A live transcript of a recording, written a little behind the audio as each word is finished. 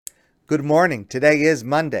Good morning. Today is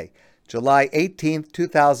Monday, July 18th,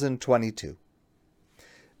 2022.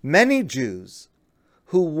 Many Jews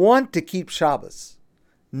who want to keep Shabbos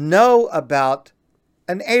know about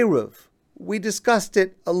an Eruv. We discussed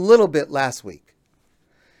it a little bit last week.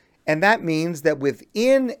 And that means that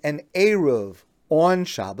within an Eruv on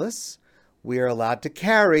Shabbos, we are allowed to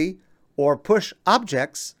carry or push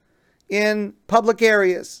objects in public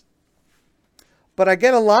areas. But I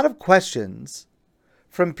get a lot of questions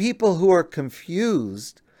from people who are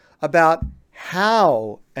confused about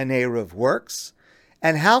how an Eruv works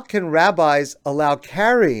and how can rabbis allow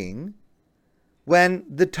carrying when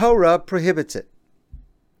the Torah prohibits it.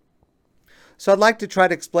 So I'd like to try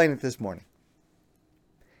to explain it this morning.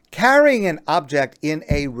 Carrying an object in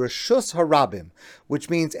a Reshus Harabim, which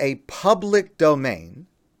means a public domain,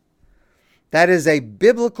 that is a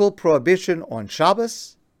biblical prohibition on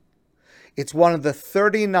Shabbos. It's one of the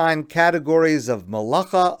 39 categories of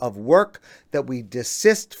malacha, of work, that we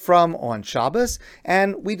desist from on Shabbos,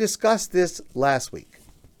 and we discussed this last week.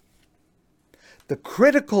 The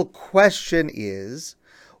critical question is,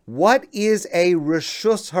 what is a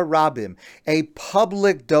Reshus Harabim, a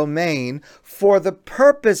public domain, for the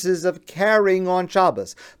purposes of carrying on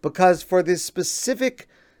Shabbos? Because for this specific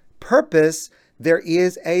purpose, there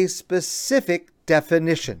is a specific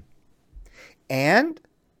definition. And,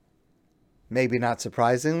 maybe not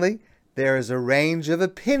surprisingly, there is a range of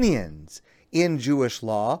opinions in Jewish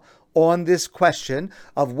law on this question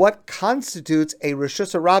of what constitutes a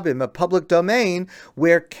Reshus Harabim, a public domain,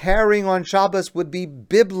 where carrying on Shabbos would be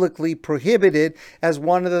biblically prohibited as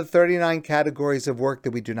one of the 39 categories of work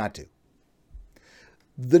that we do not do.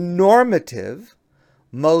 The normative,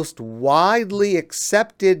 most widely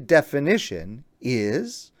accepted definition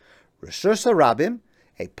is Reshus Harabim,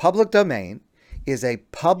 a public domain, is a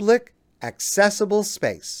public accessible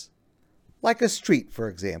space, like a street, for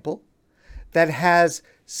example, that has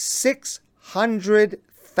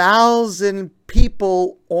 600,000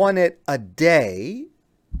 people on it a day.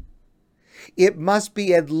 It must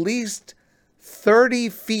be at least 30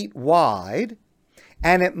 feet wide,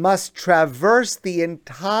 and it must traverse the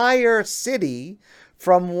entire city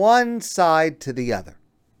from one side to the other.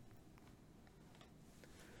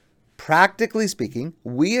 Practically speaking,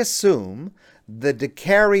 we assume the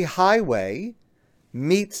Dekari Highway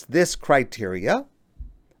meets this criteria,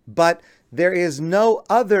 but there is no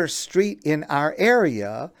other street in our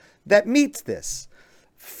area that meets this.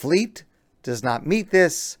 Fleet does not meet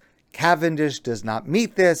this, Cavendish does not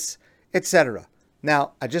meet this, etc.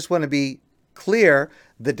 Now, I just want to be clear,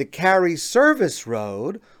 the Dekari Service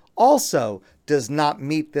Road also does not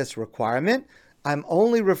meet this requirement. I'm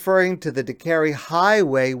only referring to the Dekari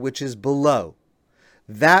Highway, which is below.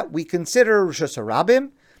 That we consider Reshus Harabim,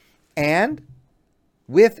 and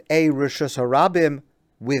with a Reshus Harabim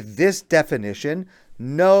with this definition,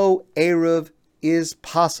 no Eruv is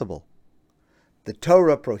possible. The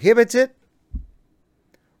Torah prohibits it.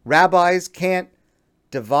 Rabbis can't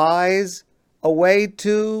devise a way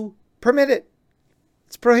to permit it.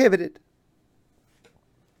 It's prohibited.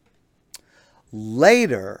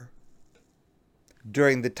 Later,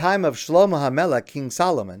 during the time of Shlomo HaMelech, King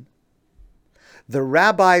Solomon, the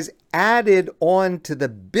rabbis added on to the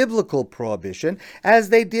biblical prohibition, as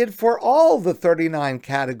they did for all the 39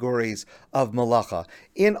 categories of malacha.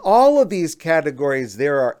 In all of these categories,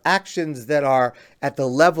 there are actions that are at the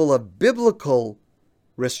level of biblical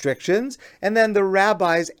restrictions, and then the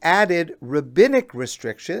rabbis added rabbinic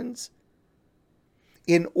restrictions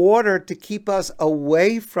in order to keep us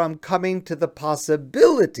away from coming to the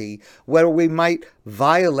possibility where we might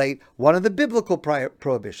violate one of the biblical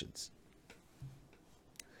prohibitions.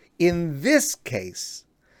 In this case,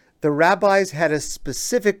 the rabbis had a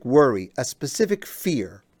specific worry, a specific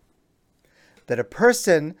fear, that a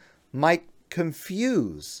person might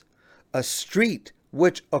confuse a street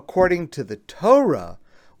which, according to the Torah,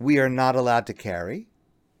 we are not allowed to carry,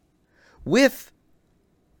 with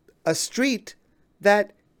a street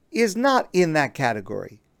that is not in that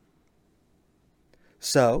category.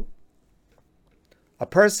 So, a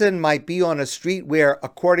person might be on a street where,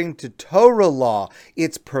 according to Torah law,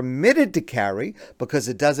 it's permitted to carry because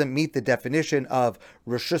it doesn't meet the definition of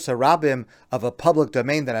Reshus Harabim, of a public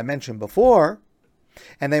domain that I mentioned before,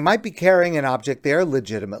 and they might be carrying an object there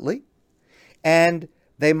legitimately, and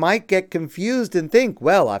they might get confused and think,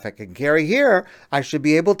 well, if I can carry here, I should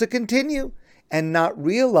be able to continue, and not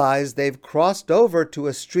realize they've crossed over to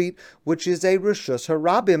a street which is a Reshus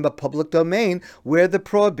Harabim, a public domain, where the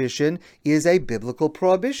prohibition is a biblical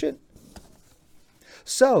prohibition.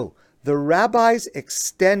 So, the rabbis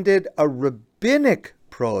extended a rabbinic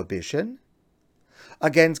prohibition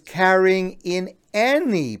against carrying in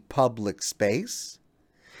any public space,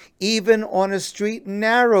 even on a street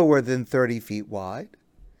narrower than 30 feet wide,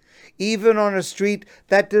 even on a street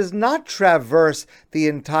that does not traverse the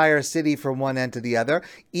entire city from one end to the other,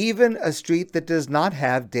 even a street that does not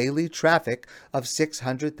have daily traffic of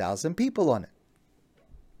 600,000 people on it.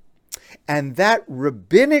 And that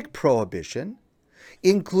rabbinic prohibition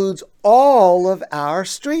includes all of our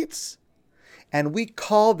streets. And we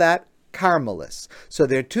call that Carmelis. So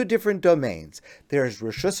there are two different domains. There's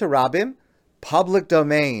Reshus HaRabim, public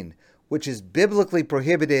domain, which is biblically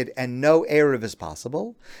prohibited and no Eruv is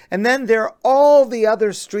possible. And then there are all the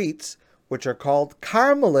other streets, which are called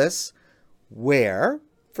Carmelis, where,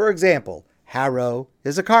 for example, Harrow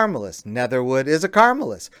is a Carmelis, Netherwood is a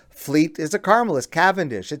Carmelis, Fleet is a Carmelis,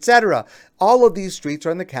 Cavendish, etc. All of these streets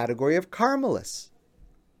are in the category of Carmelis.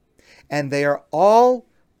 And they are all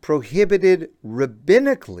prohibited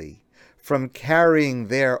rabbinically from carrying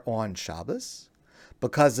there on Shabbos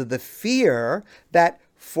because of the fear that,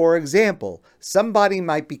 for example, somebody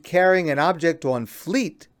might be carrying an object on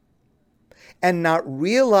Fleet and not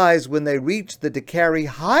realize when they reach the Decarie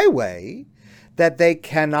Highway that they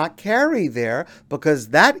cannot carry there because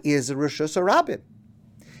that is a Reshus HaRabim.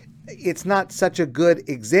 It's not such a good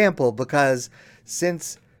example because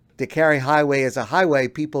since Decarie Highway is a highway,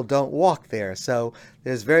 people don't walk there. So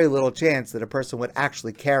there's very little chance that a person would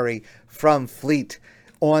actually carry from Fleet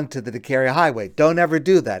onto the Decarie Highway. Don't ever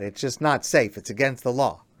do that. It's just not safe. It's against the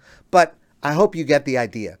law. But I hope you get the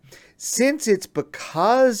idea. Since it's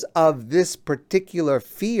because of this particular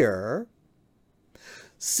fear,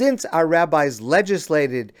 since our rabbis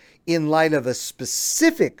legislated in light of a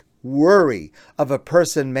specific worry of a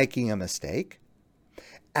person making a mistake,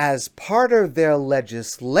 as part of their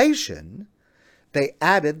legislation, they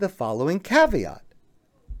added the following caveat.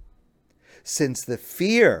 Since the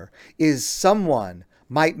fear is someone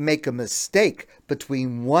might make a mistake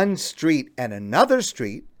between one street and another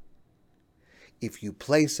street, if you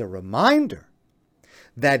place a reminder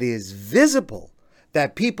that is visible,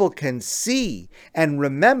 that people can see and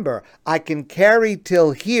remember, I can carry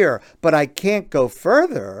till here, but I can't go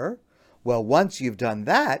further, well, once you've done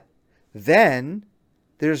that, then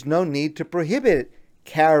there's no need to prohibit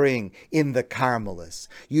carrying in the Carmelis.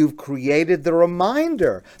 You've created the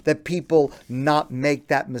reminder that people not make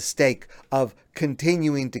that mistake of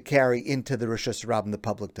continuing to carry into the Reshus HaRabim, the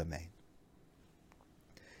public domain.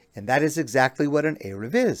 And that is exactly what an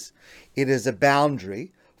Eruv is. It is a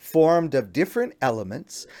boundary formed of different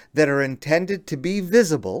elements that are intended to be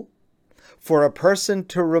visible for a person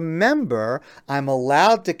to remember, I'm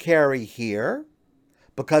allowed to carry here,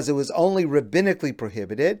 because it was only rabbinically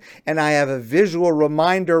prohibited, and I have a visual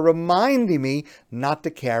reminder reminding me not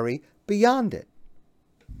to carry beyond it.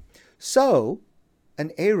 So,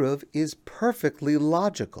 an Eruv is perfectly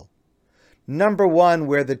logical. Number one,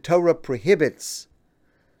 where the Torah prohibits,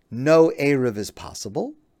 no Eruv is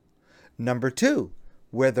possible. Number two,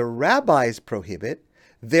 where the rabbis prohibit,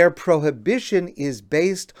 their prohibition is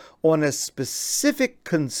based on a specific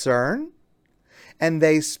concern, and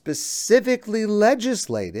they specifically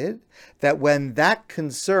legislated that when that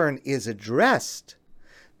concern is addressed,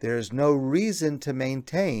 there is no reason to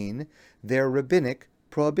maintain their rabbinic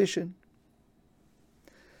prohibition.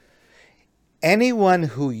 Anyone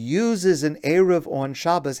who uses an Eruv on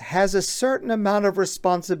Shabbos has a certain amount of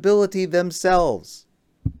responsibility themselves.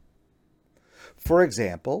 For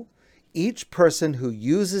example, each person who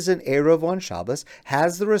uses an Eruv on Shabbos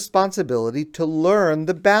has the responsibility to learn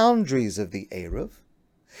the boundaries of the Eruv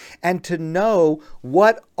and to know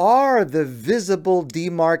what are the visible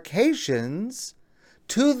demarcations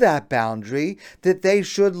to that boundary that they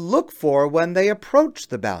should look for when they approach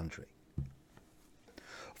the boundary.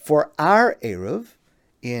 For our Eruv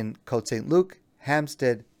in Côte St. Luc,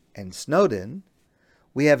 Hampstead, and Snowdon,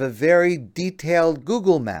 we have a very detailed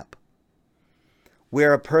Google map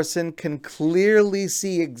where a person can clearly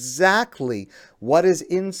see exactly what is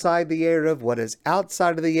inside the Eruv, what is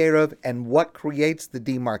outside of the Eruv, and what creates the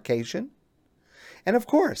demarcation. And of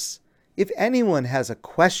course, if anyone has a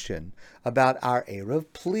question about our Eruv,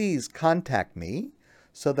 please contact me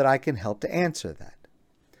so that I can help to answer that.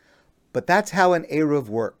 But that's how an Eruv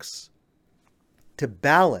works. To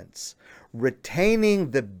balance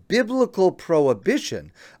retaining the biblical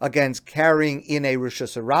prohibition against carrying in a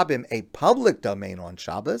Reshus HaRabim, a public domain on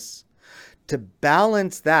Shabbos, to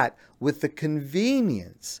balance that with the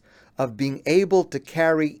convenience of being able to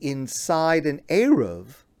carry inside an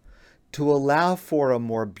Eruv to allow for a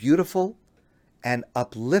more beautiful and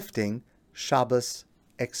uplifting Shabbos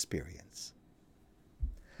experience.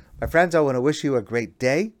 My friends, I want to wish you a great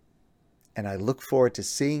day, and I look forward to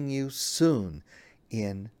seeing you soon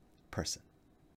in person.